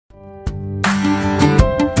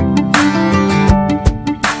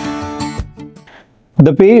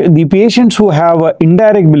The patients who have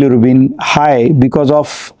indirect bilirubin high because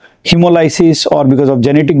of hemolysis or because of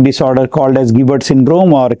genetic disorder called as Gilbert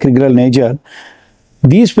syndrome or Crigler-Najjar,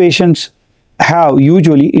 these patients have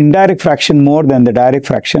usually indirect fraction more than the direct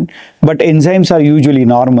fraction, but enzymes are usually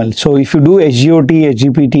normal. So if you do SGOT,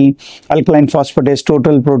 SGPT, alkaline phosphatase,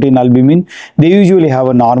 total protein albumin, they usually have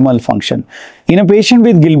a normal function. In a patient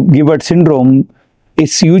with Gilbert syndrome,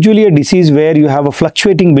 it's usually a disease where you have a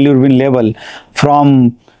fluctuating bilirubin level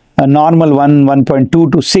from a normal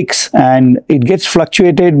 1.2 to 6, and it gets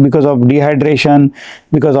fluctuated because of dehydration,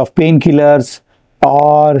 because of painkillers,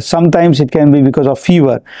 or sometimes it can be because of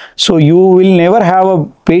fever. So you will never have a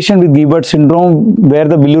patient with Gilbert syndrome where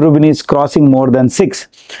the bilirubin is crossing more than 6.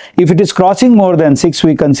 If it is crossing more than 6,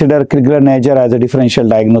 we consider Crigler-Najjar as a differential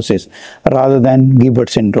diagnosis rather than Gilbert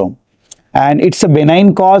syndrome. And it's a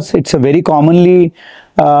benign cause. It's a very commonly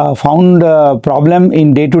found problem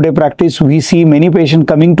in day-to-day practice. We see many patients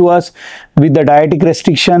coming to us with the dietetic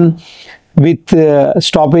restriction, with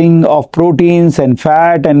stopping of proteins and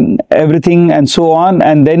fat and everything and so on,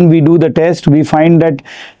 and then we do the test. We find that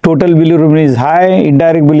total bilirubin is high,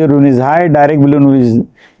 indirect bilirubin is high, direct bilirubin is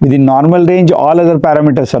within normal range, all other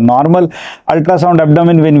parameters are normal. Ultrasound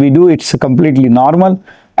abdomen, when we do, it's completely normal.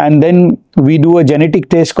 And then we do a genetic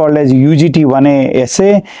test called as UGT1A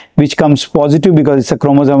assay, which comes positive because it's a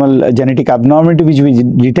chromosomal genetic abnormality which we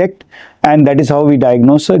detect, and that is how we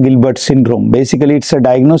diagnose a Gilbert syndrome. Basically, it's a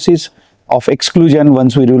diagnosis of exclusion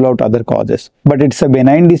once we rule out other causes. But it's a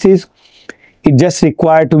benign disease. It just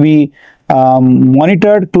required to be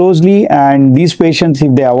monitored closely, and these patients,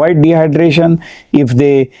 if they avoid dehydration, if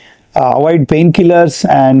they avoid painkillers,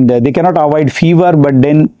 and they cannot avoid fever, but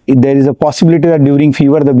then there is a possibility that during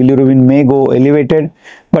fever the bilirubin may go elevated,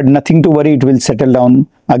 but nothing to worry, it will settle down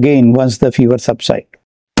again once the fever subsides.